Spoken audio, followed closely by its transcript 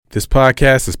This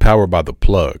podcast is powered by The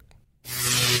Plug.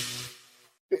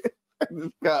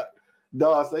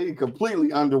 Dawg say he completely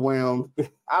underwhelmed.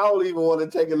 I don't even want to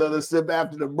take another sip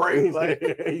after the break.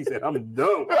 He said, I'm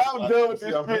done. I'm done with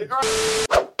this shit.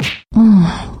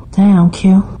 Damn,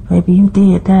 Q. Baby, you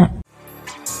did that.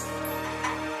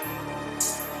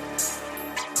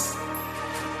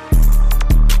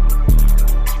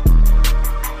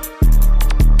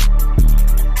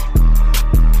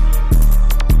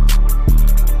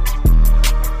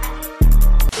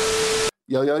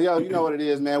 Yo, you know what it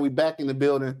is, man. We back in the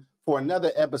building for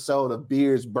another episode of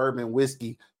Beers, Bourbon,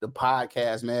 Whiskey, the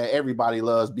podcast, man. Everybody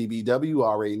loves BBW. You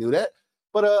already knew that.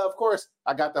 But, of course,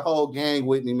 I got the whole gang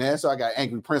with me, man. So I got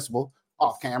Angry Principal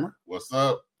off camera. What's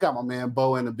up? Got my man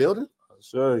Bo in the building.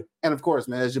 Sure. And, of course,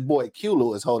 man, it's your boy Q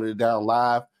Lewis holding it down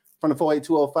live from the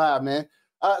 48205, man.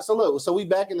 So we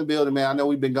back in the building, man. I know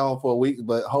we've been gone for a week,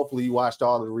 but hopefully you watched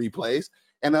all of the replays.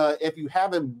 And if you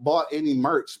haven't bought any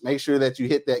merch, make sure that you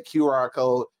hit that QR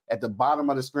code at the bottom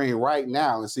of the screen right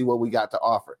now and see what we got to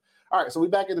offer. All right, so we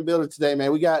back in the building today,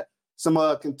 man. We got some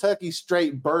Kentucky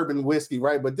straight bourbon whiskey,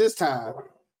 right? But this time,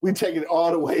 we taking it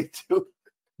all the way to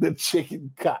the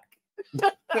chicken cock.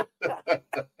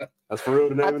 That's for real,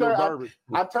 the name of the bourbon.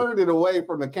 I turned it away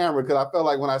from the camera because I felt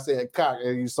like when I said cock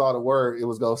and you saw the word, it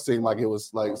was going to seem like it was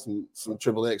like some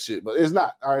triple X shit, but it's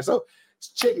not. All right, so it's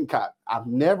chicken cock. I've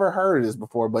never heard of this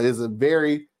before, but it's a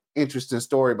very interesting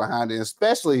story behind it,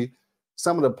 especially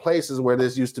some of the places where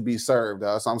this used to be served.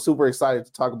 So I'm super excited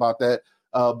to talk about that.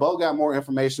 Bo got more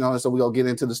information on it, so we're going to get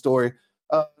into the story.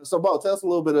 So, Bo, tell us a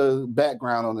little bit of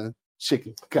background on the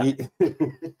chicken cock.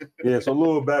 Yeah, so a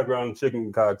little background on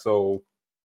chicken cock. So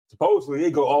supposedly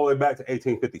it go all the way back to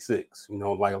 1856,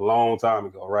 like a long time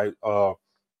ago, right?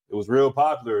 It was real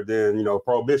popular. Then,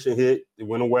 Prohibition hit. It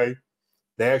went away.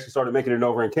 They actually started making it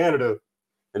over in Canada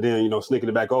and then, sneaking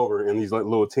it back over in these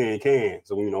little tin cans,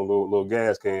 so, little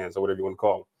gas cans or whatever you want to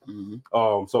call them.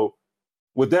 Mm-hmm. So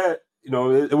with that,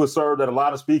 it was served at a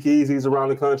lot of speakeasies around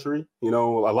the country, a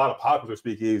lot of popular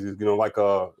speakeasies, like,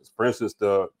 for instance,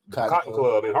 the Cotton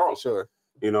Club in Harlem, sure.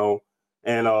 And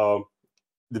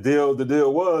the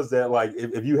deal was that, like,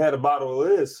 if you had a bottle of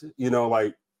this,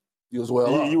 like, you was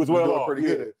well off. You was well off. Pretty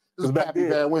good. This was back then.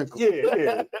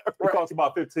 Yeah. It cost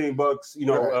about $15,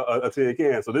 right. a tin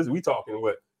can. So we talking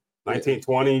what,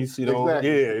 1920s,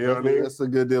 Exactly. Yeah, what I mean? That's a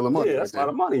good deal of money. Yeah, that's a lot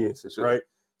of money, sure. Right?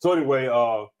 So anyway,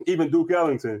 even Duke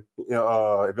Ellington, if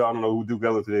y'all don't know who Duke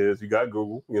Ellington is, you got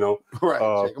Google,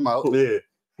 Right, check him out. Yeah.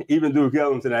 Even Duke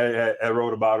Ellington had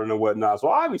wrote about it and whatnot. So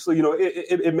obviously,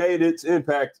 it made its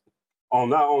impact on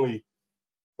not only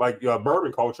like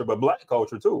bourbon culture, but Black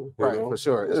culture too. Right, for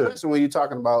sure. Yeah. Especially when you're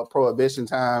talking about Prohibition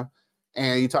time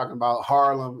and you're talking about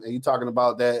Harlem and you're talking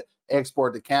about that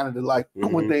export to Canada, like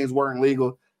when things weren't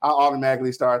legal, I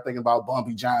automatically started thinking about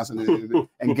Bumpy Johnson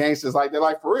and gangsters like that.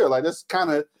 Like, for real, like that's kind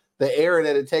of the era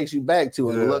that it takes you back to,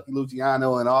 and Lucky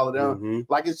Luciano and all of them. Mm-hmm.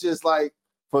 Like, it's just like,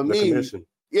 for me,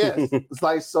 yes, it's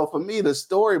like, so for me, the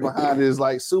story behind it is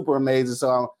like super amazing.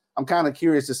 So I'm kind of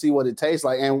curious to see what it tastes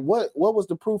like. And what was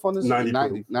the proof on this? 90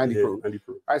 proof. 90 proof.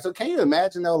 All right, so can you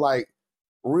imagine, though, like,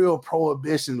 real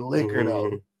Prohibition liquor,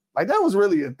 though? Like, that was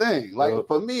really a thing. Like,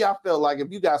 for me, I felt like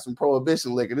if you got some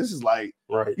Prohibition liquor, this is like,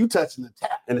 you touching the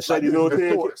tap. And the shady little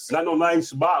tin can. Not no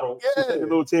nice bottle. Yeah. Just a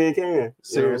little tin can.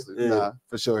 Seriously. Nah,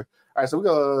 for sure. All right, so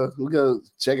we're gonna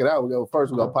check it out. We're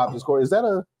gonna pop this cork. Is that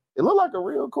it look like a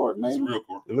real cork, man? It's a real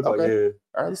cork. It looks like, yeah.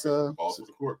 All right, let's balls to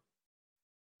the cork.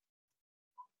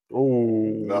 Oh,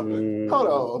 nothing. Hold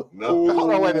on. Nothing.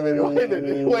 Hold on, wait a minute.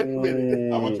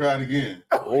 I'm gonna try it again.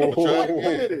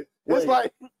 It's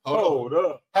like, hold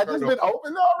up. Has this been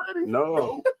opened already?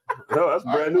 No, that's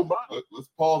a brand new bottle. Let's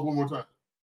pause one more time.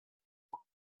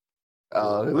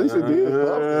 At least it did.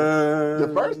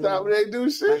 The first time they do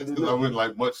shit. I went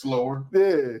like much slower.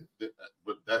 Yeah.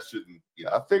 But that shouldn't.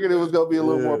 I figured it was gonna be a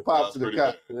little more pop to the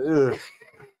cock. Yeah.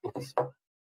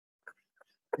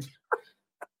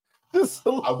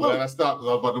 I'm glad I stopped because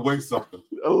I was about to waste something.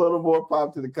 A little more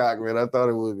pop to the cock, man. I thought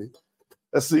it would be.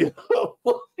 Let's see.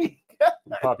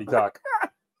 Poppy cock.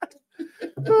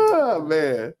 Oh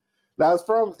man. Now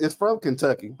it's from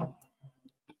Kentucky.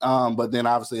 But then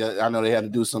obviously I know they had to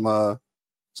do some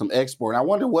export. I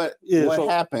wonder what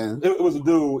happened. It was a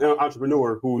dude, an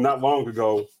entrepreneur, who not long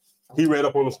ago he read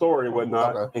up on the story and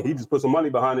whatnot, and he just put some money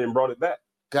behind it and brought it back.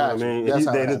 Got you. I mean,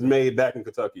 it's made back in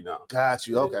Kentucky now. Got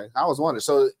you. Okay. I was wondering.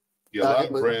 So a lot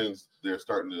of brands, they're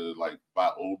starting to like buy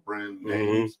old brand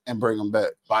names and bring them back,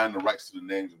 buying the rights to the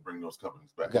names and bring those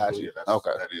companies back. Got you. That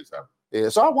is happening. Yeah.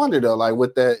 So I wonder though, like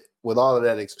with all of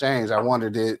that exchange, I wonder,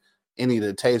 did any of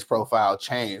the taste profile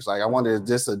changed. Like I wonder if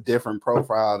this a different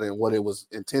profile than what it was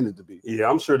intended to be. Yeah,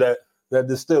 I'm sure that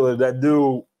distiller, that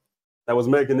dude that was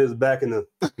making this back in the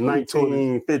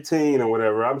 1915 or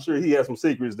whatever, I'm sure he had some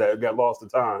secrets that got lost to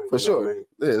time. For sure. I mean?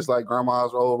 Yeah, it's like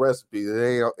grandma's old recipe.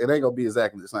 It ain't gonna be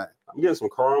exactly the same. I'm getting some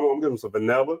caramel. I'm getting some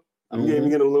vanilla. I'm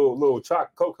getting a little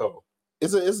chocolate cocoa.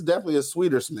 It's definitely a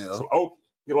sweeter smell. Some oak,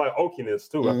 like oakiness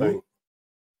too. I think.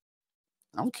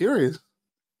 I'm curious.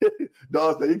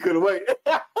 Dawg said he couldn't wait.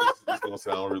 It's gonna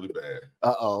sound really bad.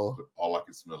 Uh-oh. But all I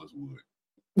can smell is wood.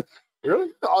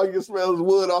 Really? All you can smell is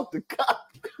wood off the cock.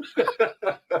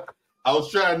 I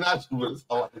was trying not to, but it's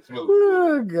all I can smell.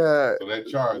 Oh God. So that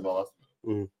char is all I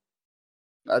smell.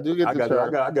 I do get the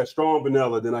char. I got strong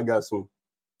vanilla, then I got a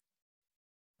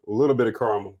little bit of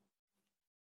caramel.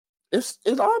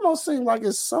 It almost seems like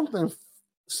it's some kind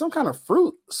of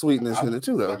fruit sweetness in it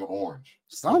too, though. Like an orange.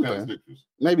 Something. Kind of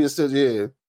maybe it's still, yeah.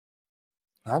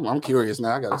 I'm curious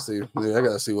now. I gotta see. Yeah, I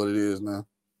gotta see what it is now.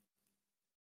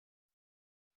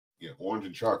 Yeah, orange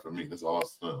and char for me. That's all I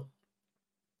smell.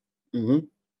 And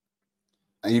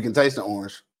you can taste the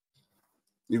orange.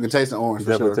 You can taste the orange.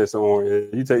 You definitely taste the orange.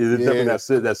 Yeah. You taste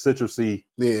definitely that citrusy.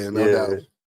 Yeah, no doubt.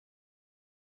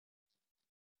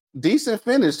 Decent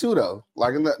finish too, though.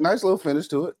 Like a nice little finish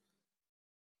to it.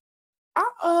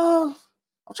 I'm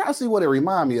trying to see what it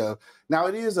reminds me of. Now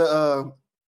it is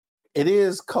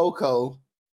cocoa,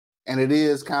 and it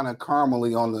is kind of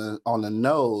caramely on the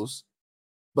nose.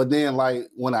 But then, like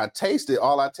when I taste it,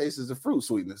 all I taste is the fruit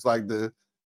sweetness. Like the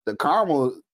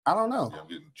caramel, I don't know. Yeah, I'm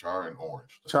getting char and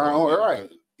orange. Char and orange, right?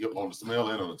 On the smell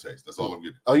and on the taste. That's all I'm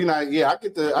getting. Oh, you're not? Yeah, I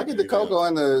get the cocoa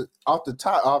and off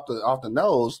the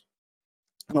nose.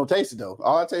 I don't taste it though.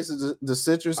 All I taste is the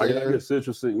citrus. I get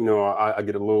citrus. You know, I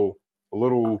get a little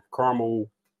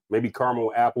caramel, maybe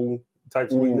caramel apple type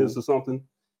sweetness or something.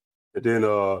 And then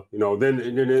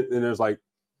then there's like,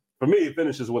 for me, it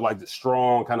finishes with like the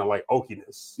strong kind of like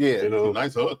oakiness. Yeah, you know, a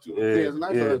nice hug to it. Yeah, it's a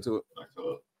nice hug to it. Nice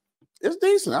hug. It's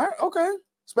decent. All right, okay.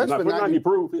 Especially for 90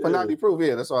 proof. For 90 proof,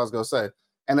 yeah, that's what I was gonna say.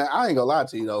 And I ain't gonna lie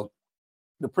to you though,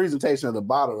 the presentation of the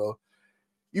bottle though,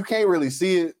 you can't really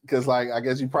see it because, like, I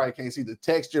guess you probably can't see the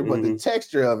texture, but the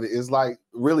texture of it is like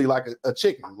really like a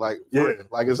chicken, like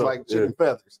like it's like chicken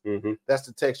feathers. That's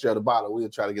the texture of the bottle. We'll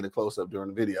try to get a close up during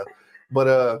the video,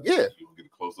 but yeah, you gonna get a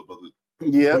close up of it.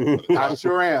 Yeah, I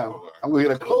sure am. I'm gonna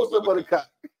get a close up of the cock.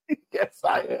 Yes,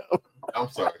 I am. I'm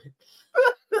sorry.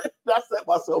 I set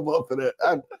myself up for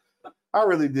that. I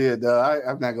really did, though.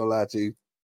 I'm not gonna lie to you.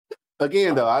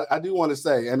 Again, though, I do want to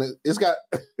say, and it's got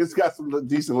some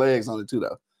decent legs on it too,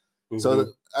 though.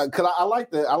 So, cause I like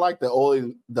the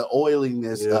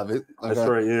oiliness of it. Okay? That's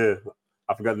right. Yeah,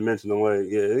 I forgot to mention the leg.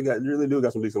 Yeah, it really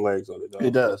got some decent legs on it. Though.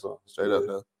 It does. Straight up,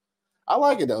 though. I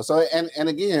like it though. So and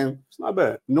again, it's not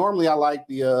bad. Normally, I like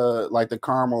the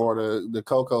caramel or the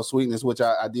cocoa sweetness, which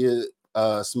I did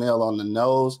smell on the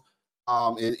nose.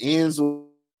 It ends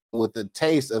with the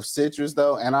taste of citrus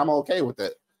though, and I'm okay with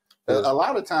that. A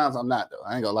lot of times I'm not though.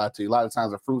 I ain't gonna lie to you. A lot of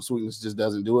times the fruit sweetness just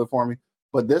doesn't do it for me.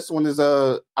 But this one is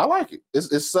I like it.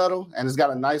 It's subtle and it's got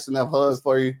a nice enough hug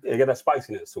for you. Yeah, it got that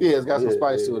spiciness. Yeah, it's got some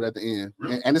spice to it at the end,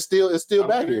 really? And it's still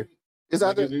back here. It's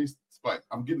out there.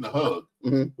 I'm getting a hug.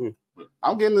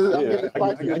 I'm getting the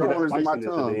spice in the corners of my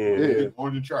tongue. Yeah,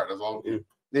 orange and char. That's all I'm getting.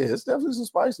 Yeah, it's definitely some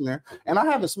spice in there, and I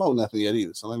haven't smoked nothing yet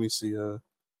either. So let me see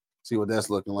what that's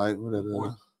looking like.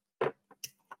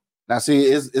 Now, see,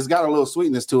 it's got a little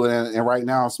sweetness to it, and right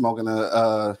now I'm smoking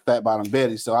a Fat Bottom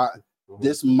Betty. So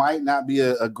this might not be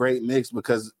a great mix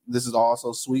because this is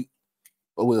also sweet,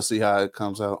 but we'll see how it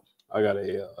comes out. I got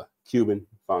a Cuban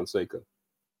Fonseca.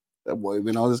 That boy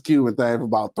been on this Cuban thing for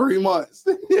about 3 months.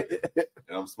 And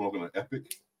I'm smoking an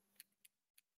Epic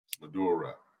Maduro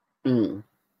wrap.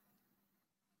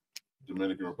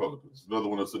 Dominican Republic. It's another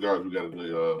one of the cigars we got in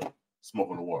the smoke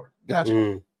on the water.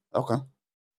 Gotcha. Okay.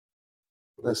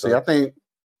 Let's see. I think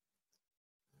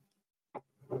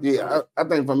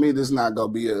for me, this is not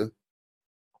gonna be a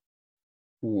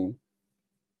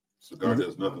cigar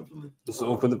does nothing for me.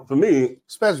 So for me,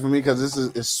 especially for me, because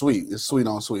it's sweet. It's sweet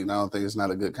on sweet, and I don't think it's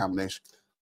not a good combination.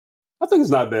 I think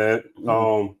it's not bad.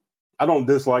 I don't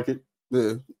dislike it.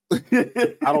 Yeah.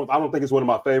 I don't think it's one of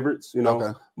my favorites, you know.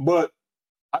 Okay. But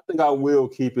I think I will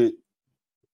keep it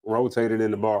rotated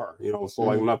in the bar, you know. So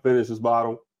like when I finish this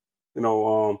bottle, you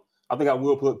know, I think I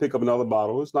will pick up another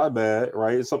bottle. It's not bad,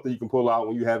 right? It's something you can pull out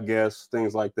when you have guests,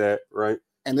 things like that, right?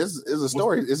 And this is a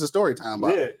story. It's a story time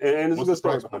bottle. Yeah, and it's a good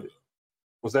story behind it.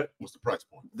 What's that? What's the price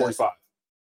point? 45.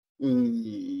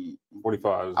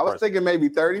 45. I was thinking maybe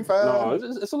 35. No,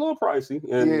 it's a little pricey.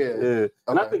 And, yeah.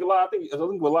 And I think a lot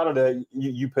of that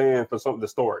you paying for something, the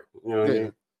story. You know what I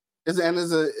mean? It's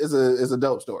a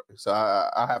dope story. So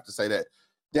I have to say that.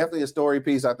 Definitely a story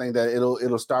piece. I think that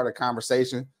it'll start a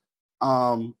conversation.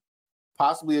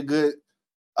 Possibly a good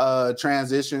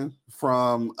transition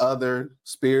from other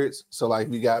spirits. So like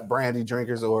if you got brandy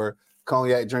drinkers or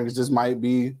cognac drinkers, this might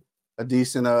be a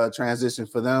decent transition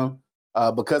for them.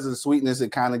 Because of the sweetness,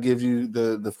 it kind of gives you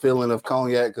the feeling of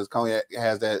cognac because cognac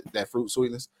has that fruit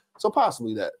sweetness. So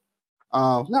possibly that.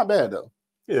 Not bad though.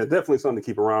 Yeah, definitely something to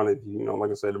keep around. If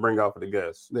like I said, to bring out for the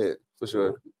guests. Yeah, for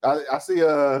sure. I see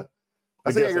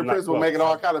Angry Principal making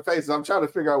all kind of faces. I'm trying to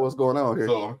figure out what's going on here.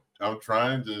 So I'm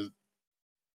trying to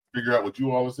figure out what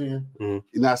you all are seeing. You're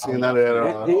not seeing none of that at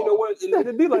all. And you know what?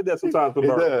 It be like that sometimes. It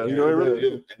does. You know, it really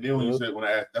is. And then when you said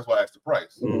that's why I asked the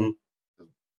price. Mm-hmm.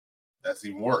 That's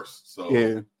even worse. So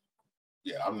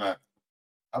yeah, I'm not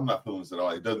feeling this at all.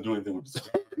 It doesn't do anything with the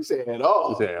cigar. You say at all.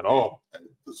 You say at all.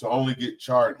 So I only get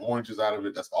charred oranges out of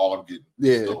it. That's all I'm getting.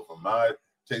 Yeah. So for my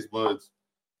taste buds,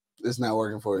 it's not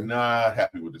working for you. Not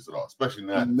happy with this at all. Especially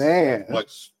not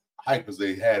much hype as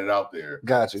they had it out there.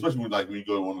 Gotcha. Especially when you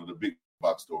go to one of the big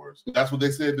box stores. That's what they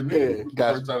said to me. Yeah, the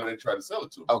first time they tried to sell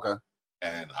it to me. Okay.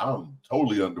 And I'm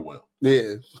totally underwhelmed.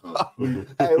 Yeah.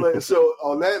 Hey, look, so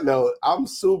on that note, I'm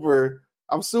super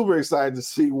excited to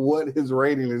see what his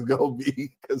rating is gonna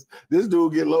be because this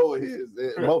dude get low with his.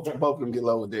 Both of them get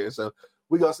low with theirs. So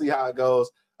we're gonna see how it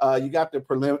goes. You got the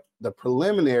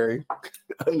preliminary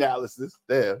analysis.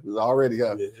 There, it's already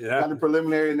up. Got the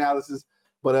preliminary analysis.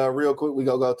 But real quick, we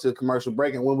go to commercial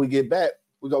break, and when we get back,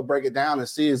 we go break it down and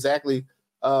see exactly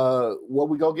what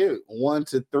we go give it. 1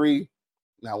 to 3.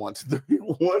 Not 1 to 3.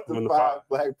 1 to 5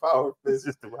 Black Power Fist.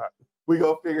 We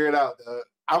gonna figure it out.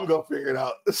 I'm gonna figure it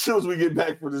out as soon as we get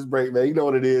back from this break, man. You know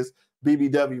what it is.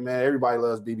 BBW, man. Everybody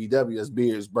loves BBW. That's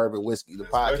beers, bourbon, whiskey, the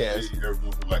podcast. Everyone who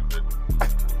like that.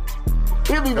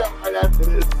 He'll be back right after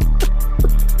this.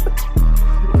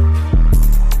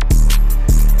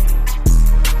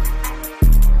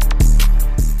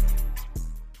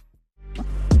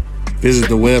 Visit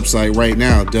the website right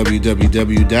now,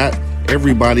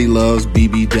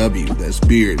 www.everybodylovesbbw. That's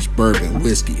beers, bourbon,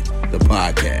 whiskey, the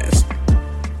podcast.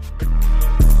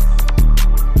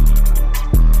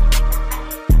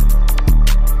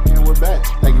 And we're back.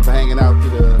 Thank you for hanging out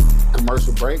through the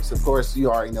commercial breaks. Of course, you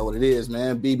already know what it is,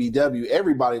 man. BBW.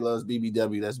 Everybody loves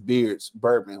BBW. That's beers,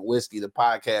 bourbon, whiskey, the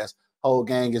podcast. Whole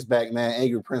gang is back, man.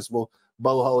 Angry Principal,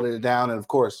 Bo holding it down. And of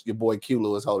course, your boy Q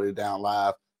Lewis holding it down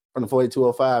live from the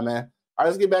 4205, man. All right,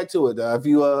 let's get back to it. If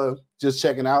you just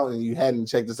checking out and you hadn't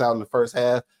checked this out in the first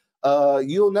half,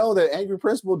 you'll know that Angry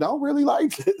Principal don't really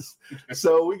like this.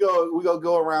 So we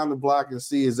go around the block and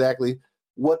see exactly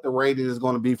what the rating is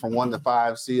going to be from 1 to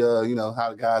 5. See how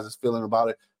the guys is feeling about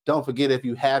it. Don't forget, if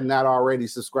you have not already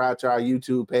subscribed to our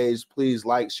YouTube page, please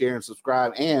like, share, and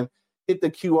subscribe, and hit the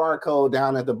QR code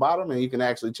down at the bottom, and you can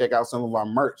actually check out some of our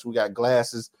merch. We got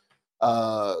glasses,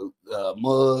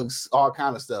 mugs, all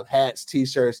kind of stuff, hats,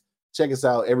 t-shirts. Check us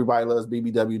out,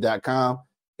 everybodylovesbbw.com.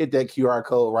 Hit that QR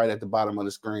code right at the bottom of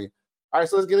the screen. All right,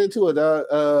 so let's get into it.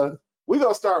 We're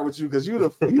going to start with you because you're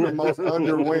the most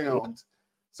underwhelmed.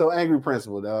 So, Angry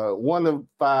Principal, 1 to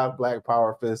 5 Black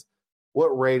Power Fist.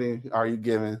 What rating are you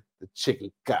giving the chicken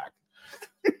cock?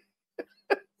 Take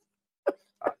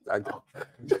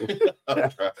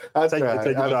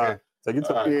your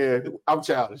time. Yeah, I'm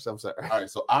childish. I'm sorry. All right,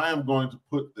 so I am going to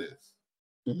put this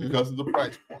because of the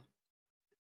price point.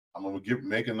 I'm going to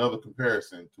make another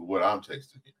comparison to what I'm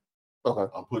tasting here.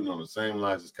 Okay. I'm putting on the same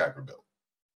lines as Cracker Barrel.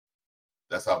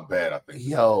 That's how bad I think.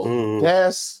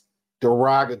 That's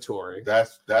derogatory.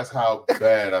 That's how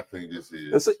bad I think this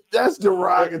is. That's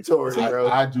derogatory, bro.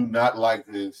 I do not like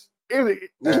this.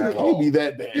 It can't be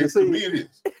that bad. To me, it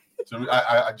is. To me,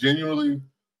 I genuinely,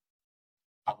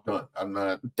 I'm done. I'm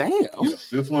not. Damn.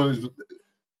 This one is.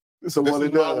 This is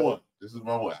my one. This is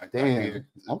my one. Damn.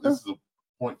 Okay. This is a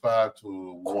 0.5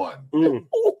 to 1.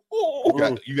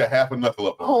 You got half a knuckle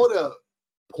up. Hold up.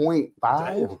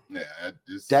 0.5? Yeah.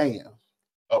 Damn.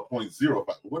 0.05,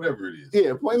 whatever it is.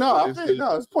 Yeah, it's 0.5. Yeah,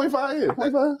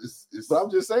 0.5. But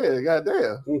I'm just saying,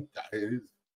 goddamn.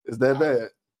 It's that bad.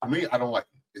 To me, I don't like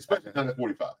it, especially not at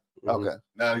 45. Okay.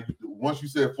 Now, once you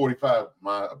said 45,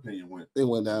 my opinion went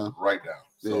down. Right down.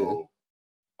 So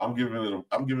I'm giving it a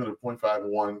 0.5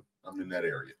 1. I'm in that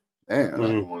area. Damn.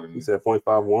 You said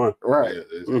 0.51. Right.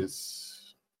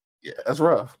 Yeah, that's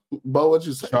rough. But what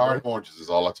you say? Charred oranges is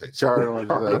all I taste. Charred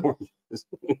oranges.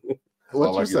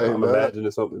 What you say, I'm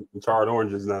imagining something charred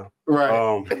oranges now.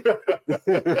 Right. Trying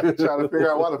to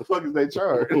figure out why the fuck is they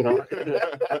charged.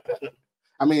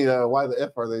 I mean, why the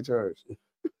F are they charged?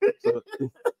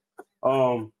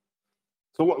 So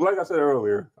like I said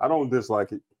earlier, I don't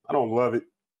dislike it. I don't love it.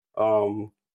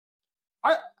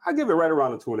 I give it right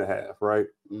around a 2.5, right?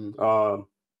 Mm.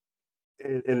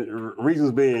 And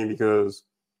reasons being because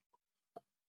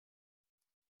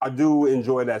I do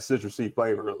enjoy that citrusy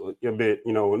flavor a bit,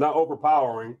 not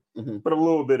overpowering, but a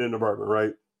little bit in the bourbon,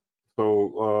 right?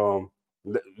 So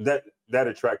that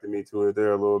attracted me to it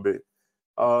there a little bit.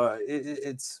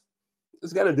 It's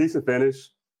got a decent finish.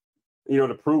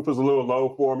 The proof is a little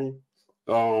low for me.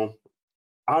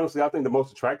 Honestly, I think the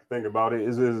most attractive thing about it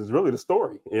is really the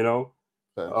story, Yeah,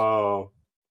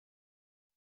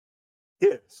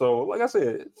 so like I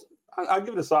said, I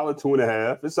give it a solid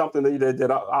 2.5. It's something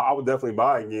that I would definitely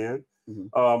buy again.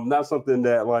 Not something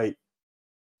that like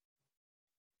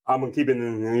I'm gonna keep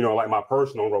in like my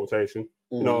personal rotation,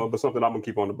 but something I'm gonna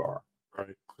keep on the bar,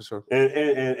 right? For sure.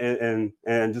 And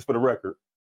just for the record,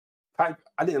 I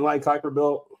didn't like Kuiper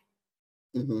Belt,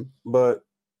 but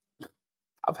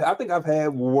I think I've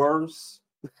had worse.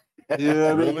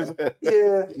 Yeah,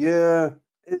 yeah.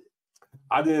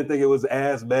 I didn't think it was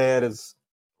as bad as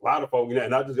a lot of folks,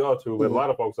 not just y'all two, but a lot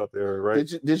of folks out there, right?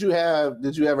 Did you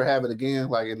ever have it again,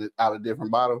 like out of a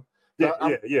different bottle? Yeah.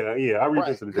 I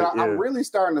revisited it. I'm really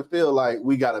starting to feel like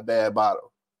we got a bad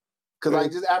bottle. Because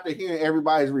like just after hearing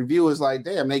everybody's review, it's like,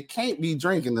 damn, they can't be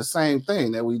drinking the same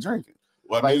thing that we drinking.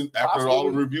 Well, I mean, after all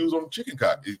the reviews on chicken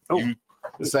cock, the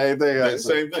same thing.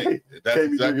 Same thing. That's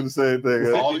can't be drinking the same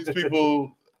thing. All these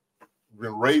people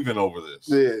been raving over this.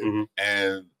 Yeah.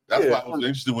 And that's why I was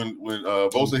interested when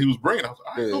Bo said he was bringing it. I was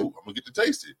like, all right, cool, I'm going to get to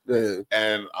taste it. Yeah.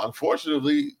 And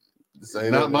unfortunately,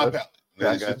 not my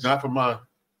palate. It's not for my...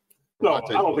 No, I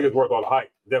don't think it's worth all the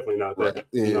hype. Definitely not that. Right.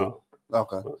 Yeah. No.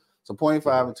 Okay. So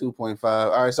 0.5 and 2.5.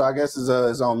 All right. So I guess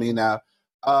it's on me now.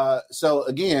 So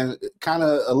again, kind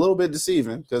of a little bit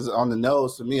deceiving because on the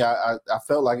nose, to me, I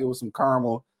felt like it was some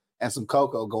caramel and some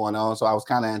cocoa going on. So I was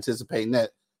kind of anticipating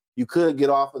that you could get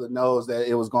off of the nose that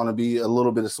it was going to be a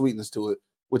little bit of sweetness to it,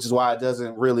 which is why it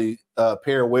doesn't really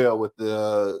pair well with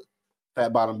the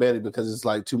Fat Bottom Betty because it's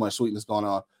like too much sweetness going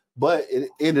on. But it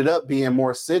ended up being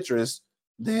more citrus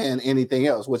than anything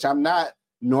else, which I'm not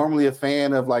normally a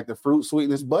fan of, like the fruit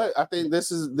sweetness, but I think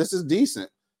this is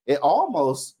decent. It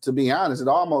almost, to be honest, it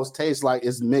almost tastes like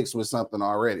it's mixed with something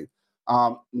already.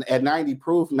 At 90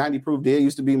 proof did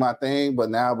used to be my thing,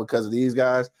 but now because of these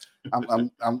guys,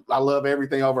 I love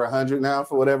everything over 100 now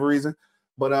for whatever reason.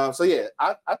 But so yeah,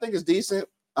 I think it's decent.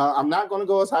 I'm not going to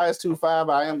go as high as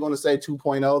 2.5. I am going to say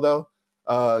 2.0 though.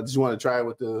 Just want to try it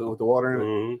with the water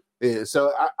in it. Yeah,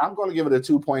 so I'm going to give it a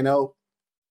 2.0.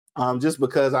 Just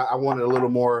because I wanted a little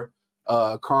more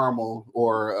caramel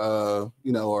or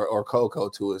or cocoa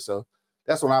to it. So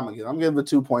that's what I'm gonna give. I'm gonna give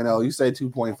it a 2.0. You say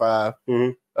 2.5.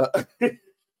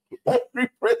 Every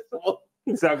principle.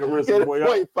 Exactly.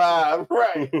 0.5.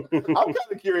 Right. I'm kind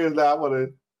of curious now. I want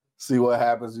to see what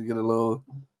happens. You get a little.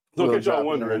 So in case y'all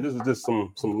wondering, this is just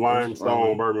some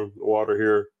limestone bourbon water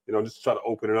here. Just to try to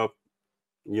open it up.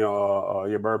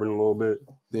 Your bourbon a little bit.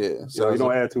 Yeah. So you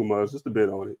don't add too much, just a bit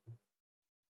on it.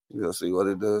 You'll see what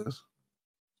it does.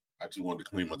 I just wanted to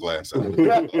clean my glass out.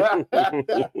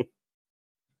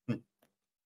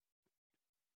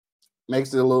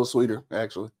 Makes it a little sweeter,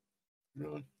 actually.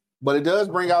 Really? But it does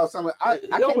bring out some. I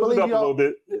can't believe you a little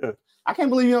bit. Yeah. I can't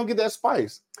believe you don't get that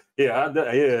spice. Yeah, I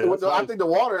think the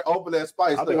water opened that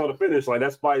spice. I think on the finish, like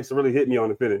that spice really hit me on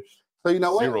the finish. So you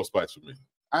know what? Zero spice for me.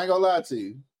 I ain't gonna lie to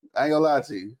you.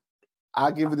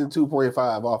 I give it a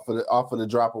 2.5 off of the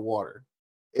drop of water.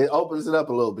 It opens it up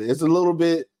a little bit. It's a little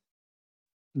bit,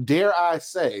 dare I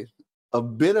say, a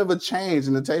bit of a change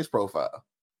in the taste profile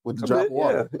with the drop of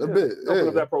water. Yeah. A bit. Open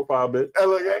up that profile a bit. Hey,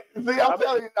 look, see, I'm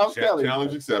telling you.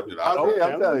 Challenge accepted. I'm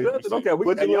telling you. Okay,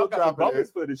 we got some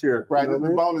bonus footage here. Right, this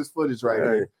is bonus footage right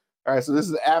here. All right, so this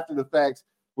is after the fact.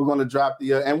 We're going to drop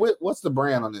the, and what's the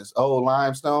brand on this? Oh,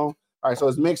 Limestone. All right, so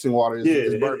it's mixing water.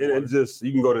 It's just,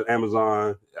 you can go to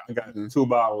Amazon. I got 2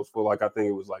 bottles for like, I think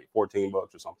it was like $14 or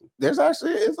something. It's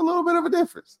a little bit of a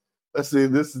difference. Let's see.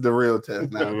 This is the real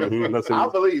test now. I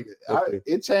believe it.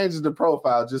 It changes the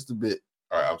profile just a bit.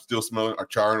 All right, I'm still smelling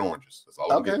char and oranges. That's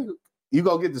all. Okay, you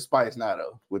go get the spice now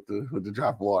though with the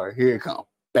drop of water. Here it comes.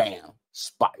 Bam,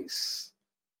 spice.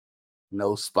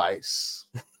 No spice.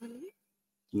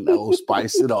 No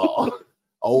spice at all.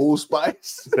 Old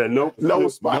Spice. He said nope. No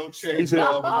Spice. No change. He said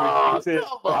I'm still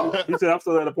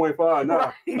at a 0.5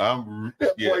 now. I'm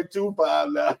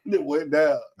 0.25 now. It went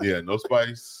down. Yeah, no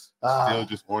spice. Still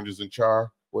just oranges and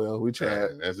char. Well, we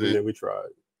tried. That's it. Yeah, we tried.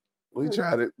 We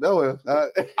tried it. No,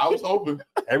 I was hoping.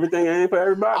 Everything ain't for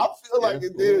everybody. I feel like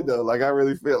it did though. Like I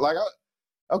really feel like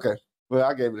okay. Well,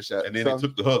 I gave it a shot. And then it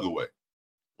took the hug away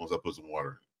once I put some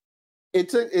water in. It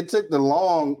took the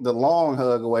long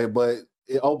hug away, but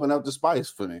it opened up the spice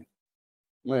for me.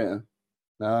 Man.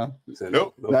 No. He said,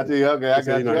 Nope. Not to you. Okay, I He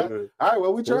said, got "You're you. not good." All right,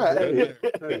 well, we tried.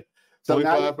 Hey. So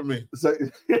 25 now, for me. so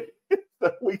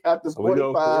we got the So we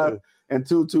go, 45 yeah. and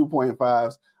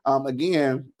 2.5s.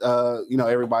 Again,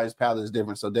 everybody's palate is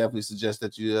different, so definitely suggest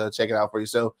that you check it out for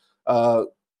yourself.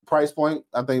 Price point,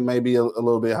 I think maybe a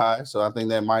little bit high, so I think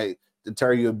that might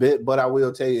deter you a bit. But I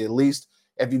will tell you, at least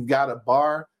if you've got a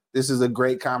bar, this is a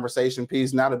great conversation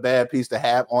piece, not a bad piece to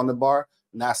have on the bar.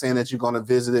 Not saying that you're going to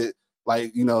visit it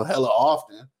hella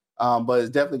often, but it's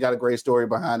definitely got a great story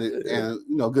behind it, and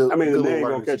good. I mean, good the little name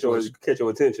learning gonna catch your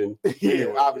attention. yeah,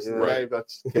 obviously, Yeah. right. Gonna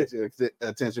catch your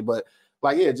attention, but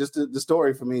just the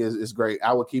story for me is great.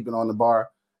 I would keep it on the bar.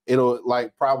 It'll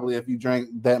probably if you drink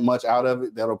that much out of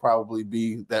it, that'll probably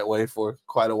be that way for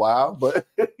quite a while. But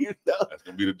That's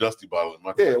gonna be the dusty bottle in my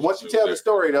yeah. collection. Once you tell the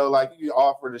story though, you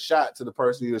offer the shot to the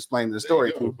person you explain the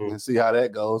story you to, and see how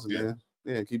that goes, and Yeah.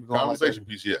 then keep it going. Conversation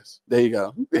piece, yes. There you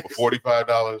go. For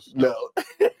 $45, No.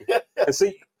 And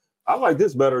see, I like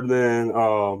this better than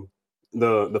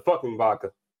the fucking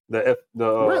vodka.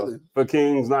 Really? For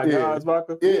Kings Not Yeah. Gods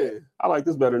vodka. Yeah. I like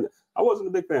this better. I wasn't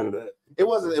a big fan of that. It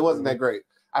wasn't that great.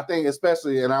 I think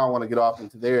especially, and I don't want to get off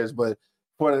into theirs, but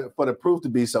for the proof to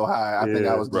be so high, I think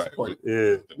I was right. disappointed.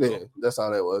 Yeah. Yeah, that's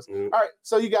all that was. Yeah. All right,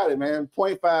 so you got it, man.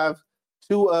 0.5,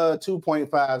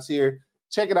 2.5s here.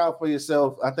 Check it out for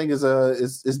yourself. I think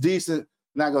it's decent.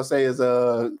 Not gonna say it's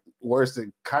worse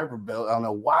than Kuiper Belt. I don't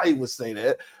know why he would say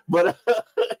that, but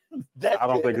I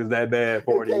don't think it's that bad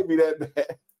for it you. can't be that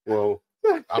bad. Well,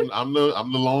 I'm the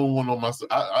lone one on my.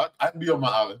 I can be on my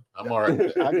island. I'm all right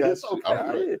with that. I got it's you. okay.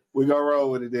 I'm good. We gonna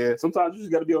roll with it there. Sometimes you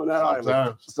just got to be on that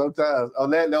island. Sometimes. On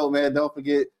that note, man, don't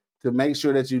forget to make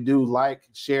sure that you do like,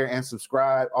 share, and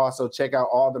subscribe. Also, check out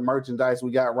all the merchandise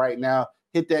we got right now.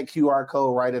 Hit that QR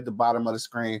code right at the bottom of the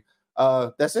screen.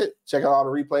 That's it. Check out all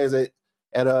the replays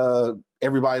at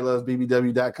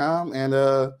everybodylovesbbw.com. And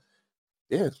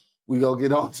we go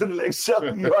get on to the next show.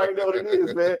 You already know what it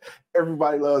is, man.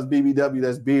 Everybody Loves BBW.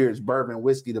 That's beers, bourbon,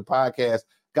 whiskey, the podcast.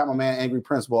 Got my man Angry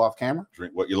Principal off camera.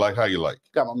 Drink what you like, how you like.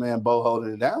 Got my man Bo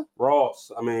holding it down. Ross,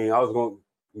 I mean, I was going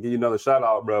to give you another shout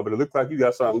out, bro, but it looks like you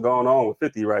got something going on with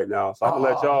 50 right now. So I'm going to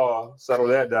let y'all settle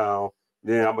that down.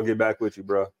 Then I'm going to get back with you,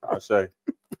 bro. I'll say.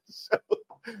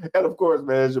 And of course,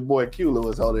 man, it's your boy Q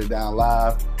Lewis holding it down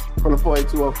live from the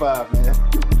 48205, man.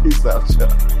 Peace out,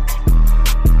 y'all.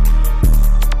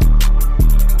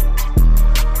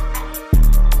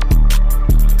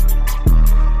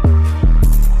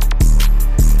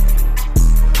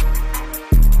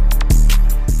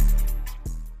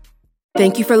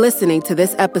 Thank you for listening to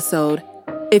this episode.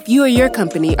 If you or your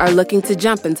company are looking to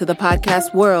jump into the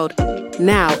podcast world,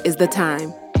 now is the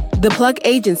time. The Plug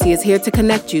Agency is here to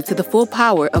connect you to the full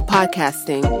power of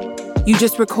podcasting. You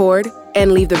just record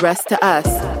and leave the rest to us.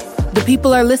 The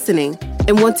people are listening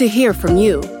and want to hear from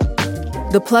you.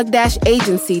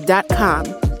 Theplug-agency.com.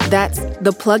 That's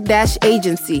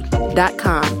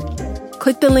theplug-agency.com.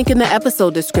 Click the link in the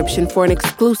episode description for an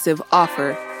exclusive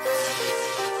offer.